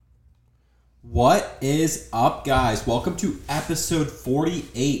What is up, guys? Welcome to episode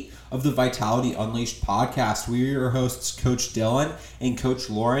 48 of the Vitality Unleashed podcast. We are your hosts, Coach Dilan and Coach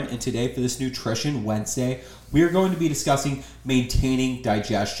Lauren, and today for this Nutrition Wednesday, we are going to be discussing maintaining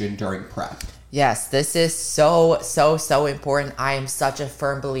digestion during prep. Yes, this is so important. I am such a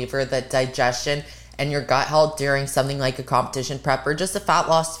firm believer that digestion and your gut health during something like a competition prep or just a fat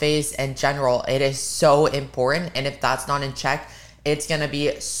loss phase in general, it is so important. And if that's not in check, it's going to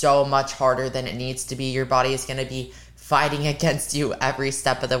be so much harder than it needs to be. Your body is going to be fighting against you every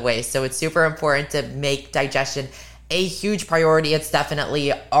step of the way. So it's super important to make digestion a huge priority. It's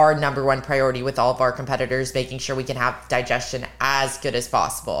definitely our number one priority with all of our competitors, making sure we can have digestion as good as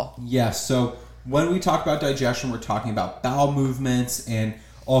possible. Yes, so when we talk about digestion, we're talking about bowel movements and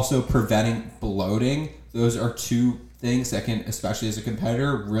also preventing bloating. Those are two things that can, especially as a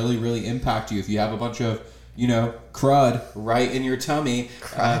competitor, really impact you. If you have a bunch of crud right in your tummy,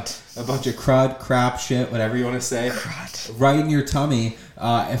 a bunch of crud, crap, shit, whatever you want to say, right in your tummy.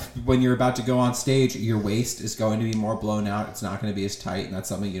 When you're about to go on stage, your waist is going to be more blown out. It's not going to be as tight, and that's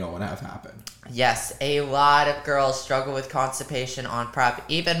something you don't want to have happen. Yes, a lot of girls struggle with constipation on prep,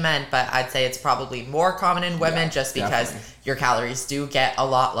 even men, but I'd say it's probably more common in women just because your calories do get a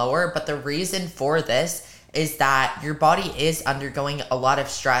lot lower. But the reason for this is that your body is undergoing a lot of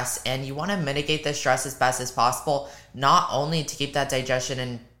stress, and you want to mitigate the stress as best as possible, not only to keep that digestion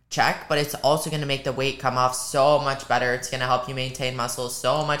in check, but it's also going to make the weight come off so much better. It's going to help you maintain muscle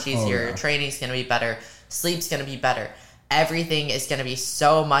so much easier. Your training's going to be better. Sleep's going to be better. Everything is going to be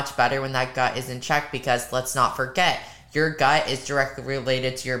so much better when that gut is in check, because let's not forget, your gut is directly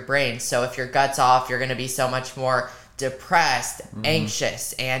related to your brain. So if your gut's off, you're going to be so much more depressed,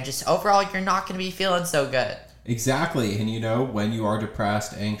 anxious, and just overall, you're not going to be feeling so good. Exactly. And when you are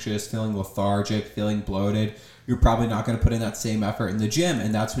depressed, anxious, feeling lethargic, feeling bloated, you're probably not going to put in that same effort in the gym.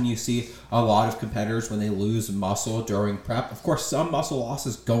 And that's when you see a lot of competitors when they lose muscle during prep. Of course, some muscle loss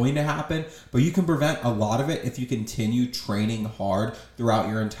is going to happen, but you can prevent a lot of it if you continue training hard throughout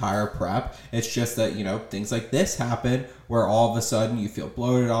your entire prep. It's just that, things like this happen where all of a sudden you feel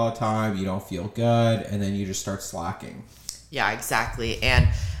bloated all the time, you don't feel good, and then you just start slacking. Yeah, exactly. And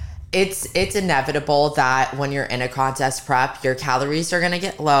it's inevitable that when you're in a contest prep, your calories are going to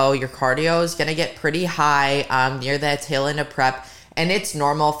get low, your cardio is going to get pretty high near the tail end of prep, and it's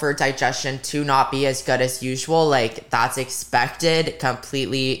normal for digestion to not be as good as usual. Like, that's expected,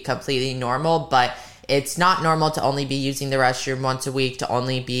 completely normal, but it's not normal to only be using the restroom once a week, to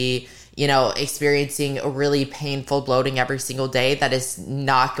only be experiencing a really painful bloating every single day. That is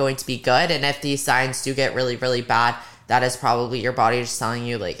not going to be good. And if these signs do get really bad, that is probably your body just telling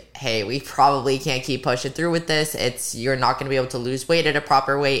you, like, hey, we probably can't keep pushing through with this. You're not going to be able to lose weight at a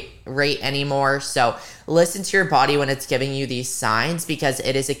proper rate anymore. So listen to your body when it's giving you these signs, because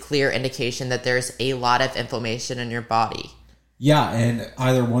it is a clear indication that there's a lot of inflammation in your body. Yeah, and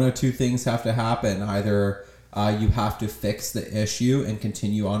either one or two things have to happen. Either you have to fix the issue and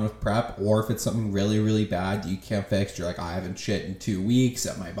continue on with prep, or if it's something really bad you can't fix, you're like, I haven't shit in 2 weeks,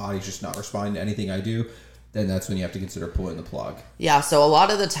 and my body's just not responding to anything I do, then that's when you have to consider pulling the plug. Yeah, so a lot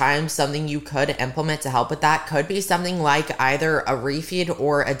of the time, something you could implement to help with that could be something like either a refeed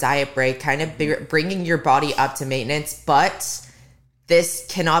or a diet break, kind of bringing your body up to maintenance. But this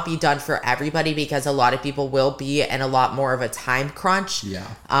cannot be done for everybody, because a lot of people will be in a lot more of a time crunch. Yeah.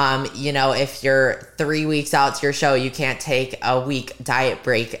 If you're 3 weeks out to your show, you can't take a week diet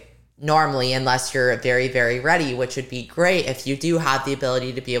break normally unless you're very ready, which would be great if you do have the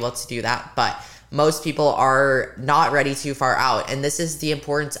ability to be able to do that. But most people are not ready too far out. And this is the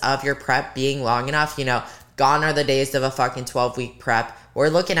importance of your prep being long enough. Gone are the days of a fucking 12-week prep. We're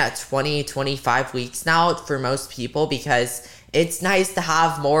looking at 20-25 weeks now for most people, because it's nice to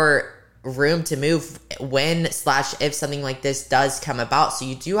have more room to move when/if something like this does come about. So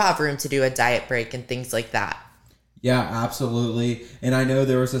you do have room to do a diet break and things like that. Yeah, absolutely. And I know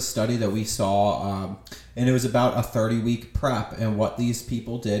there was a study that we saw, and it was about a 30-week prep. And what these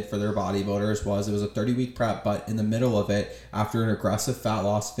people did for their bodybuilders was, it was a 30-week prep, but in the middle of it, after an aggressive fat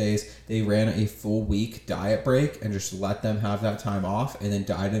loss phase, they ran a full week diet break and just let them have that time off, and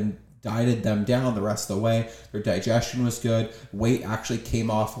then dieted them down the rest of the way. Their digestion was good. Weight actually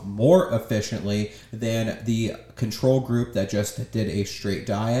came off more efficiently than the control group that just did a straight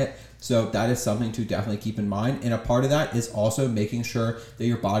diet. So that is something to definitely keep in mind. And a part of that is also making sure that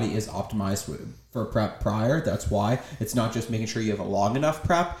your body is optimized for prep prior. That's why it's not just making sure you have a long enough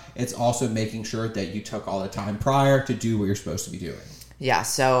prep. It's also making sure that you took all the time prior to do what you're supposed to be doing. Yeah,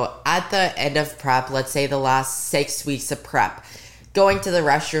 so at the end of prep, let's say the last 6 weeks of prep, going to the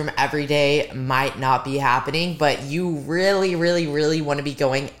restroom every day might not be happening, but you really, really, really want to be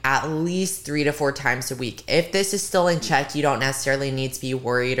going at least 3 to 4 times a week. If this is still in check, you don't necessarily need to be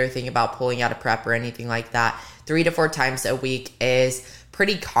worried or think about pulling out a prep or anything like that. 3 to 4 times a week is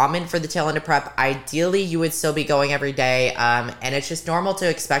pretty common for the tail end of prep. Ideally, you would still be going every day, and it's just normal to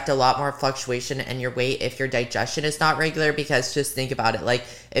expect a lot more fluctuation in your weight if your digestion is not regular, because just think about it. Like,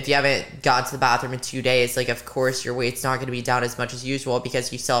 if you haven't gone to the bathroom in 2 days, like, of course your weight's not going to be down as much as usual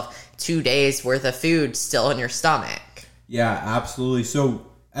because you still have 2 days worth of food still in your stomach. Yeah, absolutely. So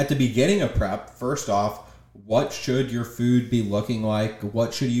at the beginning of prep, first off, what should your food be looking like?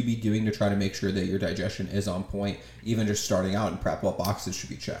 What should you be doing to try to make sure that your digestion is on point? Even just starting out in prep, what boxes should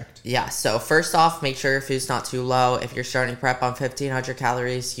be checked? Yeah, so first off, make sure your food's not too low. If you're starting prep on 1,500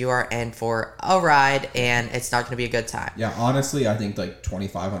 calories, you are in for a ride, and it's not going to be a good time. Yeah, honestly, I think like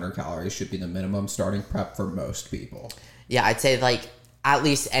 2,500 calories should be the minimum starting prep for most people. Yeah, I'd say like at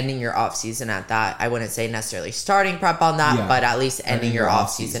least ending your off season at that. I wouldn't say necessarily starting prep on that, but at least ending your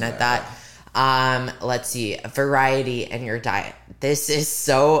off season at that. Let's see, variety in your diet. This is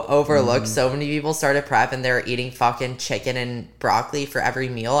so overlooked. So many people start a prep and they're eating fucking chicken and broccoli for every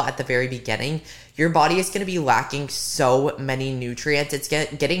meal at the very beginning. Your body is going to be lacking so many nutrients. It's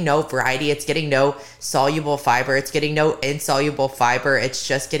getting no variety. It's getting no soluble fiber. It's getting no insoluble fiber. It's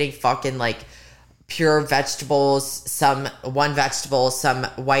just getting fucking like pure vegetables, some one vegetable, some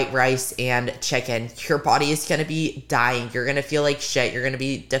white rice, and chicken. Your body is going to be dying. You're going to feel like shit. You're going to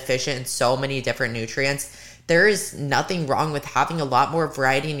be deficient in so many different nutrients. There is nothing wrong with having a lot more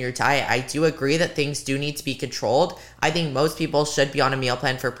variety in your diet. I do agree that things do need to be controlled. I think most people should be on a meal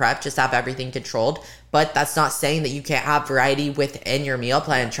plan for prep, just have everything controlled. But that's not saying that you can't have variety within your meal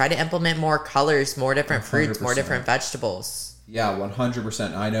plan. Try to implement more colors, more different 100%. Fruits, more different vegetables. Yeah,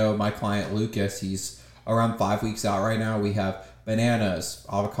 100%. I know my client Lucas, he's around 5 weeks out right now. We have bananas,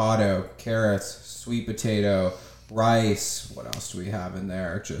 avocado, carrots, sweet potato, rice. What else do we have in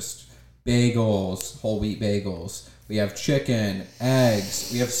there? Just bagels, whole wheat bagels. We have chicken, eggs.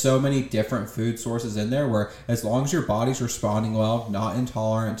 We have so many different food sources in there where as long as your body's responding well, not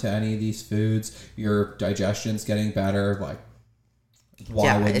intolerant to any of these foods, your digestion's getting better, like,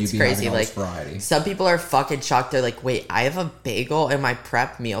 why would you be crazy. Having all this variety? Some people are fucking shocked. They're like, wait, I have a bagel in my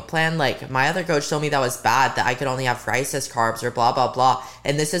prep meal plan? Like, my other coach told me that was bad, that I could only have rice as carbs or blah, blah, blah.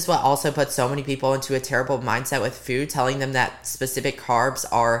 And this is what also puts so many people into a terrible mindset with food, telling them that specific carbs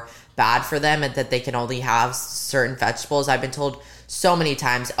are bad for them and that they can only have certain vegetables. I've been told so many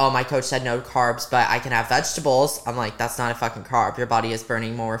times, oh, my coach said no carbs, but I can have vegetables. I'm like, that's not a fucking carb. Your body is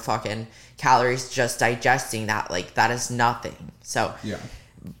burning more fucking calories just digesting that. Like, that is nothing. So yeah,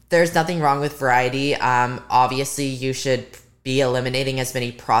 there's nothing wrong with variety. Obviously you should be eliminating as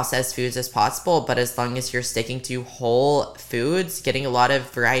many processed foods as possible, but as long as you're sticking to whole foods, getting a lot of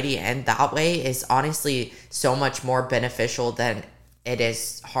variety and that way is honestly so much more beneficial than it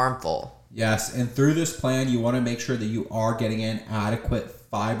is harmful. Yes, and through this plan, you want to make sure that you are getting in adequate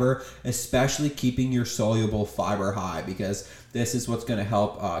fiber, especially keeping your soluble fiber high, because this is what's going to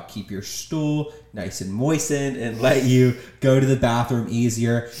help keep your stool nice and moistened and let you go to the bathroom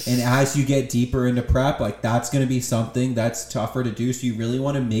easier. And as you get deeper into prep, like, that's going to be something that's tougher to do. So you really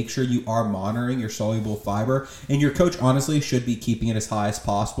want to make sure you are monitoring your soluble fiber. And your coach honestly should be keeping it as high as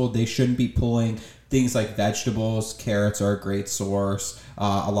possible. They shouldn't be pulling things like vegetables. Carrots are a great source.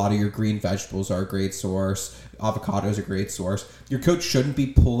 A lot of your green vegetables are a great source. Avocado is a great source. Your coach shouldn't be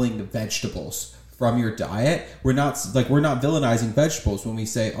pulling the vegetables from your diet. We're not villainizing vegetables when we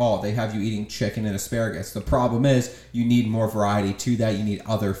say, oh, they have you eating chicken and asparagus. The problem is you need more variety to that. You need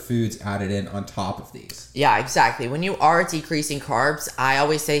other foods added in on top of these. Yeah, exactly. When you are decreasing carbs, I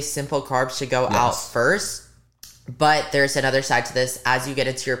always say simple carbs should go out first. But there's another side to this. As you get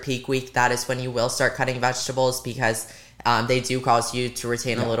into your peak week, that is when you will start cutting vegetables, because they do cause you to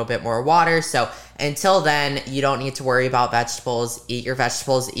retain a little bit more water. So until then, you don't need to worry about vegetables. Eat your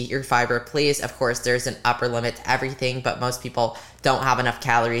vegetables, eat your fiber, please. Of course, there's an upper limit to everything, but most people don't have enough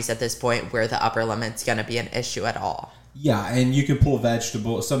calories at this point where the upper limit's going to be an issue at all. Yeah, and you can pull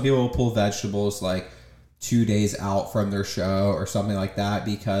vegetables. Some people will pull vegetables like 2 days out from their show or something like that,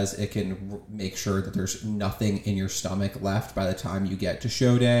 because it can make sure that there's nothing in your stomach left by the time you get to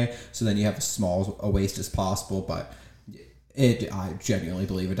show day. So then you have as small a waste as possible, but I genuinely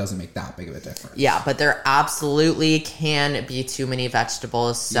believe it doesn't make that big of a difference. Yeah, but there absolutely can be too many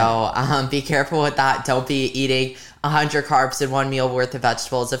vegetables. So be careful with that. Don't be eating 100 carbs in one meal worth of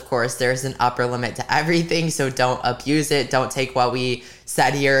vegetables. Of course, there's an upper limit to everything, so don't abuse it. Don't take what we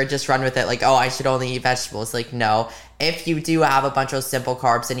said here, just run with it like, oh, I should only eat vegetables. Like, no. If you do have a bunch of simple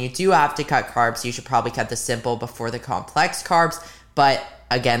carbs and you do have to cut carbs, you should probably cut the simple before the complex carbs. But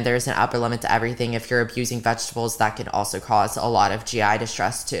again, there's an upper limit to everything. If you're abusing vegetables, that can also cause a lot of GI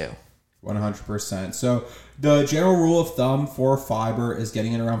distress too. 100%. So the general rule of thumb for fiber is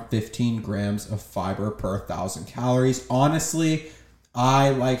getting in around 15 grams of fiber per 1,000 calories. Honestly,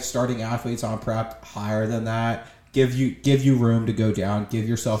 I like starting athletes on prep higher than that. Give you room to go down. Give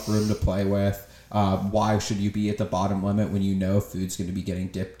yourself room to play with. Why should you be at the bottom limit when you know food's going to be getting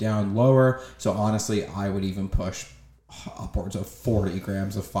dipped down lower? So honestly, I would even push upwards of 40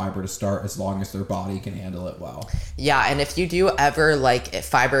 grams of fiber to start, as long as their body can handle it well. Yeah, and if you do ever, like, if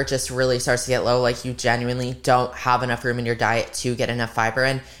fiber just really starts to get low, like you genuinely don't have enough room in your diet to get enough fiber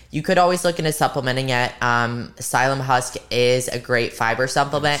in, you could always look into supplementing it. Psyllium husk is a great fiber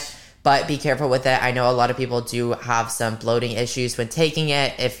supplement, but be careful with it. I know a lot of people do have some bloating issues when taking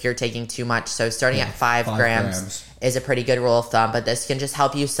it if you're taking too much. So starting at 5 grams is a pretty good rule of thumb, but this can just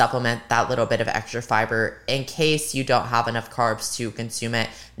help you supplement that little bit of extra fiber in case you don't have enough carbs to consume it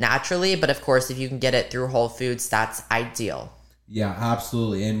naturally. But of course, if you can get it through whole foods, that's ideal. Yeah,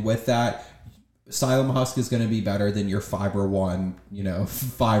 absolutely. And with that, Psyllium husk is going to be better than your Fiber One,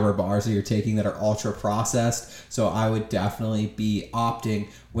 fiber bars that you're taking that are ultra processed. So I would definitely be opting,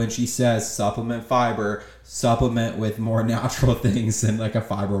 when she says supplement fiber, supplement with more natural things than like a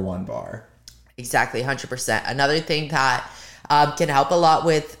Fiber One bar. Exactly, 100%. Another thing that can help a lot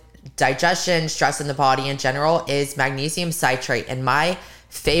with digestion, stress in the body in general, is magnesium citrate. And my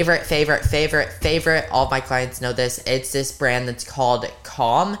favorite, all of my clients know this, it's this brand that's called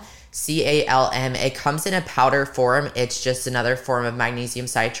Calm. CALM. It comes in a powder form. It's just another form of magnesium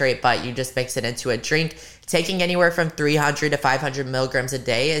citrate, but you just mix it into a drink. Taking anywhere from 300 to 500 milligrams a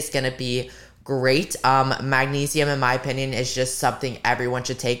day is going to be great. Magnesium, in my opinion, is just something everyone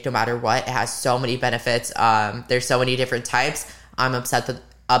should take no matter what. It has so many benefits. There's so many different types. I'm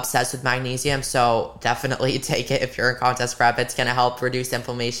obsessed with magnesium, so definitely take it if you're in contest prep. It's going to help reduce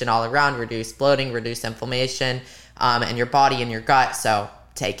inflammation all around, reduce bloating, reduce inflammation in your body and your gut, so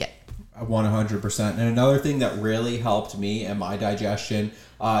take it. 100%. And another thing that really helped me and my digestion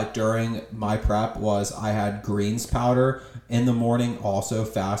during my prep was I had greens powder in the morning, also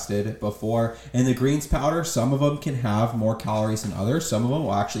fasted before. And the greens powder, some of them can have more calories than others. Some of them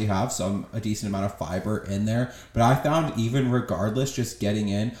will actually have a decent amount of fiber in there. But I found, even regardless, just getting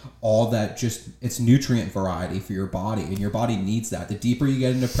in all that, it's nutrient variety for your body. And your body needs that. The deeper you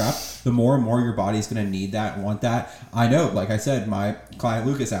get into prep, the more and more your body's going to need that and want that. I know, like I said, my client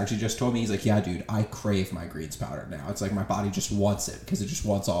Lucas actually just told me, he's like, yeah, dude, I crave my greens powder now. It's like my body just wants it because it just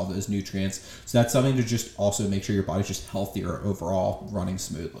wants all those nutrients. So that's something to just also make sure your body's just healthier overall, running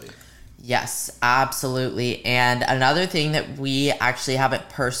smoothly. Yes, absolutely. And another thing that we actually haven't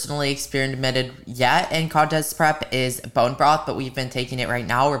personally experimented yet in contest prep is bone broth, but we've been taking it right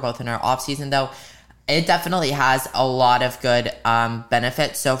now. We're both in our off season though. It definitely has a lot of good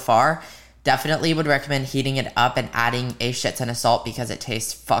benefits so far. Definitely would recommend heating it up and adding a shit ton of salt because it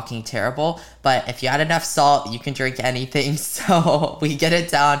tastes fucking terrible. But if you add enough salt, you can drink anything. So we get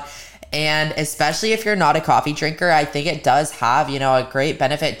it down. And especially if you're not a coffee drinker, I think it does have, a great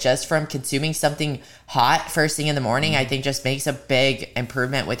benefit just from consuming something hot first thing in the morning. I think just makes a big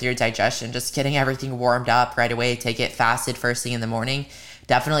improvement with your digestion. Just getting everything warmed up right away. Take it fasted first thing in the morning.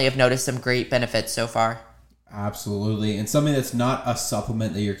 Definitely have noticed some great benefits so far. Absolutely. And something that's not a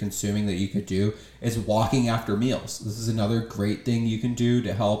supplement that you're consuming that you could do is walking after meals. This is another great thing you can do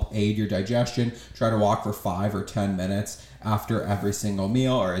to help aid your digestion. Try to walk for 5 or 10 minutes after every single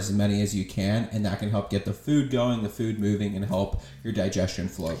meal, or as many as you can, and that can help get the food going, the food moving, and help your digestion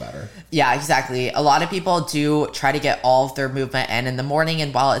flow better. Yeah, exactly. A lot of people do try to get all of their movement in the morning,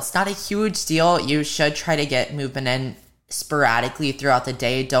 and while it's not a huge deal, you should try to get movement in sporadically throughout the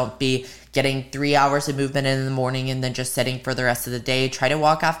day. Don't be getting 3 hours of movement in the morning and then just sitting for the rest of the day. Try to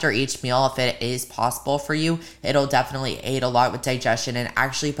walk after each meal if it is possible for you. It'll definitely aid a lot with digestion and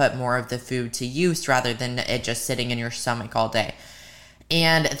actually put more of the food to use rather than it just sitting in your stomach all day.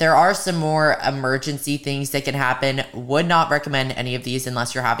 And there are some more emergency things that can happen. Would not recommend any of these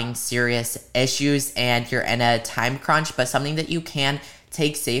unless you're having serious issues and you're in a time crunch, but something that you can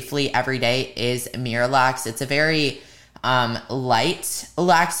take safely every day is Miralax. It's a very light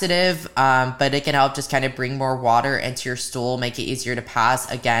laxative, but it can help just kind of bring more water into your stool, make it easier to pass.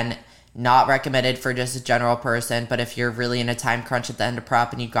 Again, not recommended for just a general person, but if you're really in a time crunch at the end of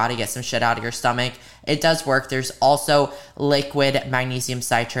prep and you got to get some shit out of your stomach, it does work. There's also liquid magnesium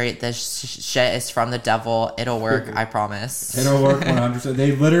citrate. This shit is from the devil. It'll work, I promise. It'll work 100%.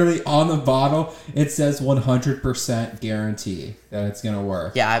 They literally, on the bottle, it says 100% guarantee that it's going to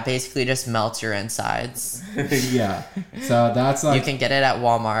work. Yeah, it basically just melts your insides. Yeah. So that's like... You can get it at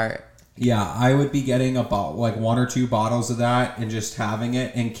Walmart. Yeah, I would be getting about like 1 or 2 bottles of that and just having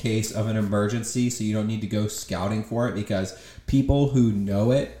it in case of an emergency, so you don't need to go scouting for it, because people who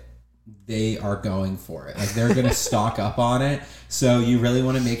know it, they are going for it. Like, they're going to stock up on it. So you really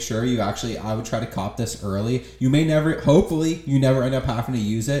want to make sure I would try to cop this early. You may hopefully you never end up having to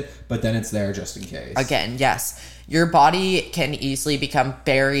use it, but then it's there just in case. Again, yes. Your body can easily become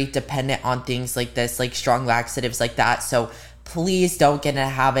very dependent on things like this, like strong laxatives like that. So please don't get in a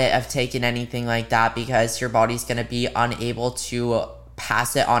habit of taking anything like that, because your body's going to be unable to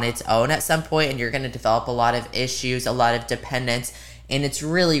pass it on its own at some point, and you're going to develop a lot of issues, a lot of dependence, and it's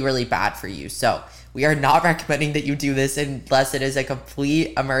really, really bad for you. So we are not recommending that you do this unless it is a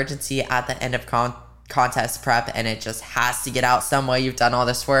complete emergency at the end of contest prep and it just has to get out some way. You've done all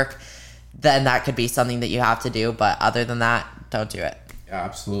this work, then that could be something that you have to do. But other than that, don't do it.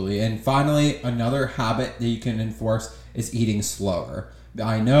 Absolutely. And finally, another habit that you can enforce is eating slower.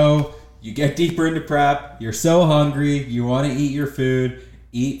 I know you get deeper into prep, you're so hungry, you want to eat your food,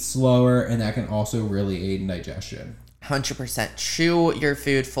 eat slower, and that can also really aid in digestion. 100%. Chew your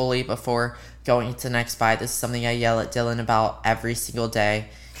food fully before going into the next bite. This is something I yell at Dylan about every single day.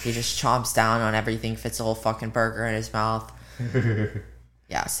 He just chomps down on everything, fits a whole fucking burger in his mouth.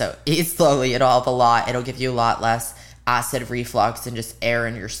 Yeah, so eat slowly. It'll help a lot. It'll give you a lot less acid reflux and just air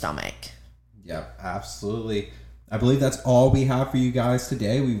in your stomach. Yep, absolutely. I believe that's all we have for you guys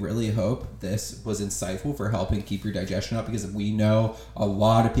today. We really hope this was insightful for helping keep your digestion up, because we know a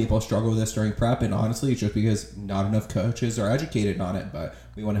lot of people struggle with this during prep, and honestly, it's just because not enough coaches are educated on it, but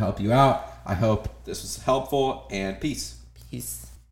we want to help you out. I hope this was helpful, and peace. Peace.